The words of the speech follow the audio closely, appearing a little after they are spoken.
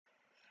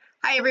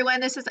Hi everyone,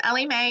 this is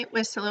Ellie Mae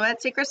with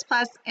Silhouette Secrets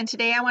Plus, and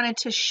today I wanted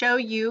to show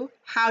you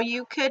how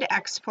you could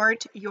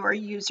export your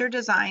user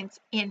designs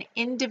in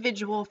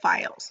individual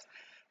files.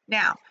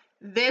 Now,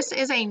 this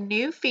is a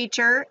new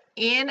feature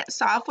in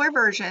software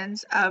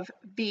versions of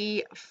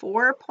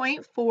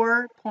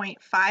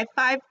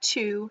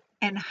v4.4.552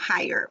 and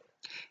higher.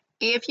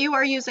 If you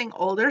are using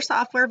older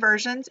software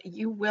versions,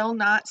 you will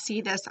not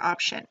see this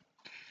option.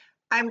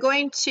 I'm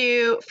going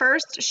to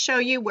first show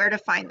you where to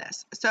find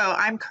this. So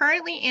I'm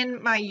currently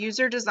in my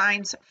user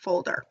designs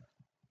folder.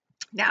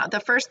 Now, the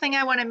first thing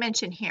I want to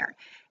mention here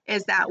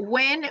is that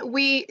when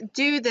we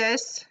do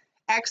this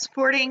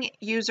exporting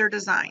user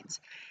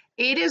designs,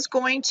 it is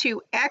going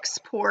to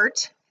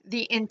export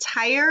the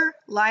entire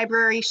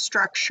library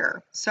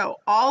structure.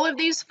 So all of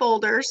these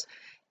folders,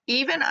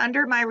 even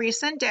under my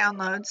recent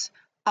downloads,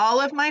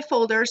 all of my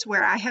folders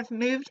where I have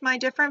moved my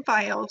different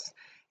files,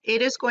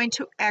 it is going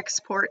to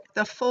export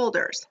the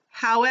folders.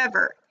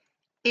 However,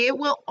 it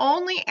will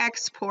only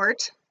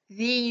export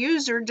the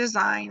user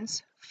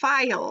designs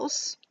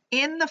files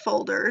in the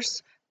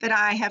folders that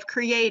I have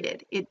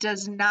created. It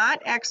does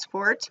not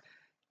export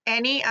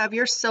any of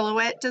your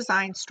Silhouette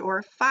Design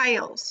Store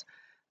files.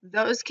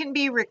 Those can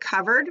be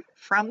recovered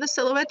from the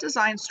Silhouette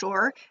Design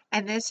Store,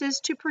 and this is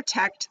to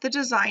protect the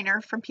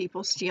designer from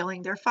people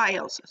stealing their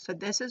files. So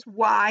this is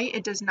why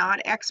it does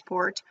not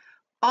export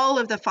all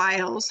of the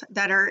files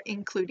that are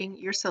including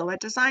your Silhouette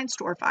Design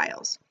Store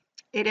files.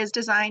 It is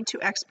designed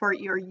to export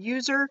your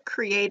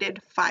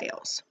user-created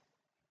files.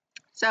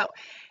 So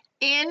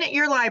in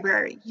your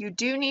library, you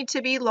do need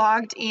to be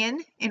logged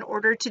in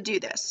order to do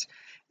this.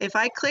 If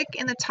I click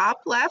in the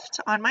top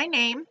left on my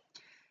name,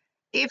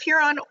 if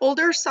you're on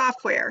older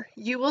software,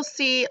 you will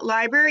see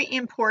Library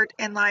Import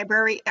and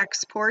Library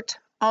Export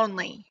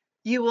only.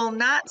 You will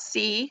not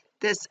see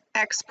this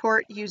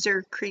Export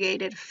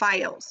User-Created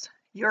Files.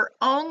 Your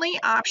only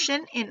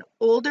option in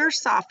older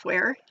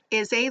software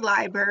is a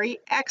library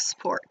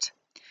export.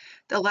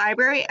 The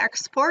library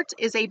export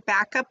is a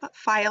backup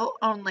file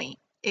only.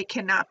 It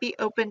cannot be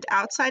opened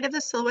outside of the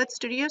Silhouette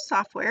Studio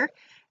software,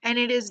 and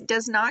it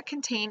does not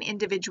contain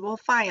individual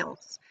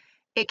files.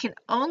 It can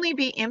only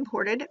be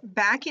imported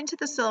back into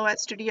the Silhouette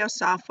Studio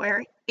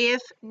software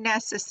if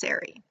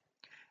necessary.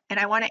 And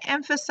I want to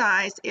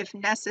emphasize if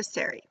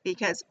necessary,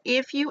 because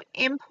if you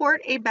import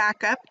a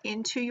backup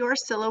into your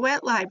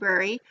Silhouette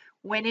library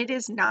when it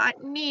is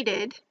not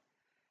needed,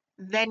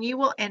 then you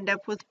will end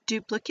up with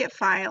duplicate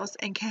files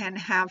and can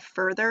have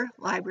further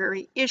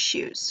library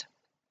issues.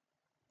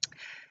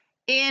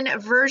 In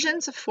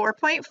versions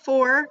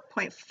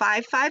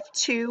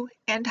 4.4.552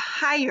 and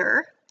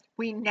higher,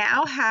 we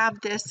now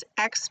have this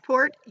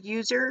export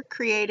user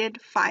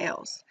created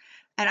files.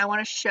 And I want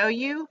to show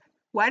you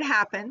what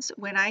happens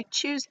when I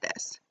choose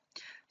this.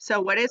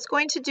 So what it's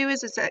going to do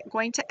is it's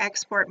going to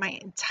export my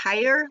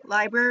entire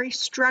library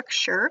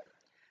structure,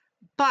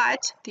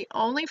 but the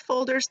only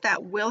folders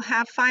that will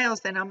have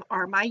files in them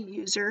are my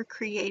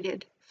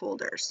user-created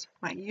folders,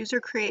 my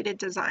user-created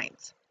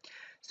designs.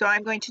 So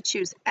I'm going to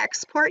choose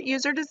Export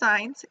User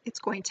Designs. It's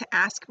going to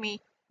ask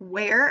me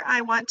where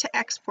I want to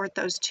export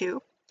those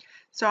to.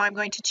 So I'm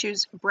going to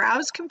choose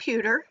Browse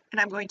Computer,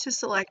 and I'm going to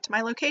select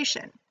my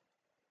location.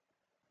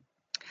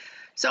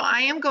 So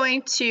I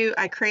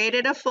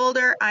created a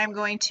folder. I'm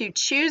going to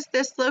choose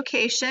this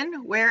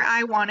location where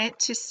I want it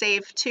to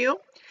save to.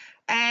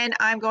 And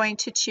I'm going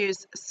to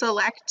choose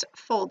Select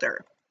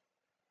Folder.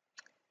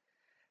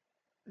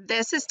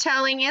 This is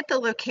telling it the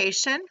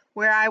location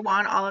where I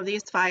want all of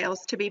these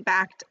files to be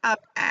backed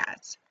up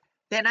as.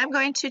 Then I'm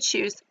going to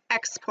choose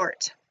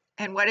Export.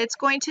 And what it's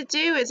going to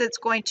do is it's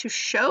going to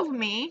show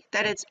me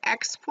that it's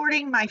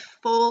exporting my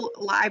full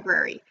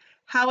library.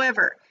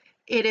 However,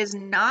 it is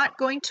not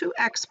going to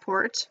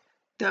export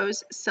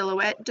those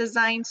Silhouette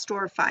Design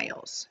Store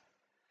files.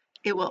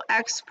 It will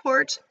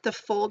export the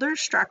folder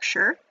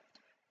structure,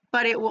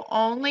 but it will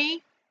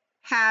only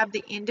have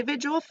the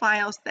individual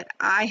files that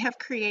I have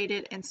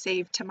created and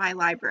saved to my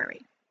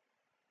library,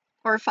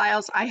 or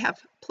files I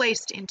have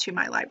placed into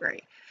my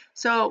library.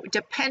 So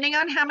depending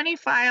on how many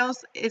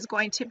files is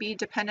going to be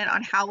dependent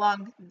on how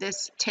long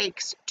this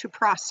takes to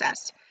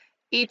process.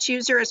 Each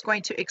user is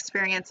going to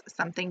experience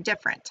something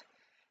different.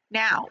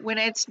 Now, when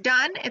it's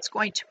done, it's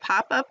going to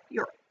pop up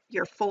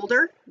your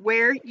folder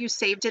where you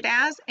saved it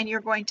as, and you're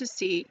going to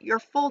see your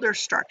folder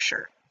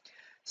structure.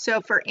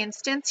 So for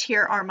instance,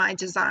 here are my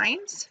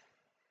designs.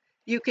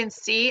 You can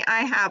see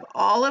I have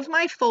all of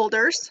my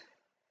folders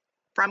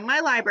from my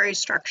library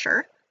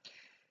structure.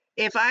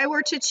 If I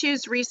were to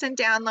choose recent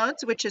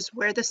downloads, which is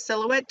where the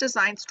Silhouette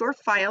Design Store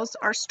files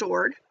are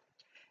stored,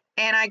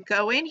 and I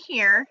go in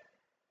here,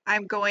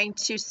 I'm going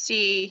to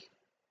see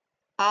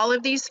all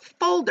of these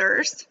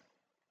folders,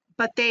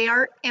 but they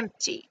are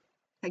empty.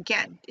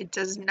 Again, it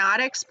does not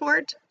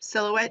export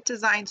Silhouette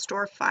Design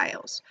Store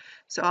files.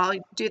 So I'll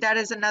do that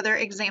as another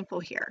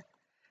example here.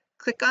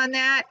 Click on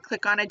that,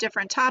 click on a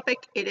different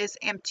topic, it is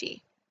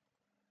empty.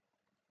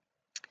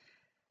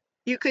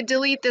 You could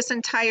delete this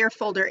entire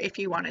folder if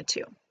you wanted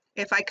to.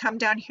 If I come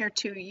down here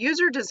to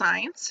User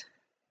Designs,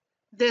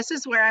 this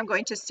is where I'm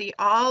going to see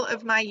all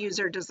of my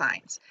user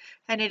designs,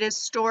 and it is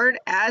stored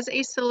as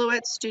a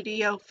Silhouette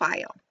Studio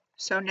file.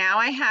 So now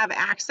I have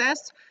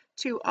access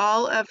to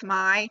all of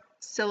my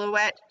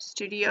Silhouette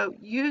Studio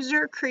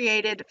user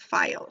created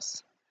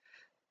files.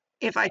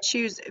 If I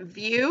choose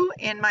View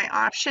in my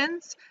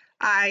options,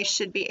 I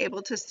should be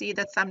able to see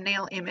the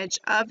thumbnail image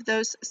of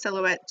those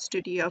Silhouette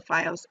Studio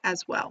files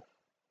as well.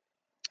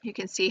 You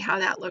can see how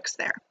that looks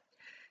there.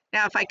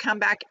 Now, if I come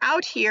back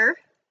out here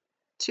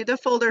to the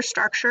folder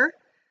structure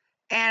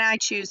and I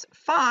choose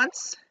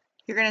Fonts,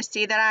 you're going to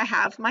see that I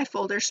have my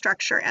folder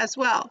structure as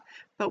well.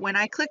 But when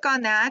I click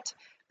on that,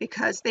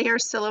 because they are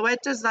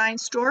Silhouette Design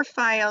Store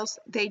files,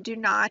 they do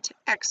not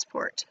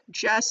export.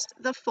 Just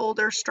the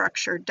folder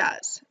structure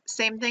does.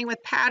 Same thing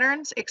with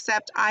patterns,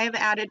 except I have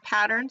added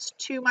patterns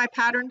to my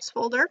patterns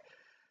folder.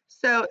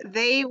 So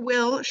they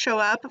will show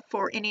up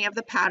for any of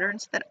the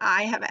patterns that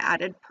I have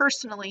added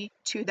personally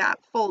to that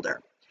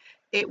folder.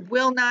 It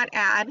will not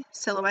add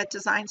Silhouette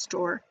Design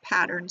Store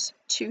patterns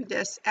to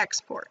this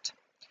export.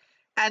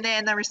 And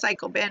then the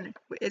recycle bin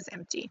is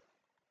empty.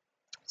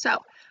 So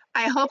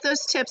I hope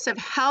those tips have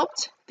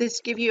helped.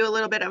 This give you a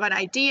little bit of an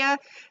idea,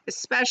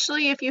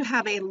 especially if you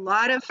have a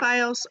lot of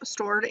files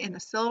stored in the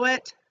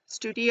Silhouette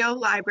Studio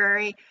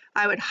library.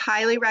 I would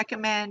highly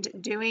recommend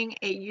doing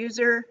a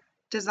user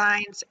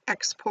designs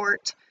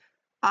export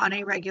on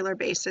a regular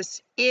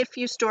basis if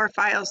you store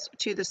files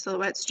to the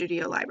Silhouette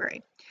Studio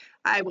library.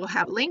 I will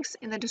have links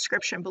in the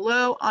description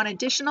below on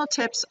additional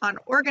tips on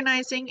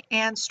organizing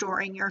and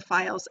storing your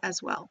files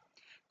as well.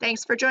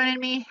 Thanks for joining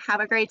me. Have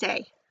a great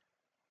day.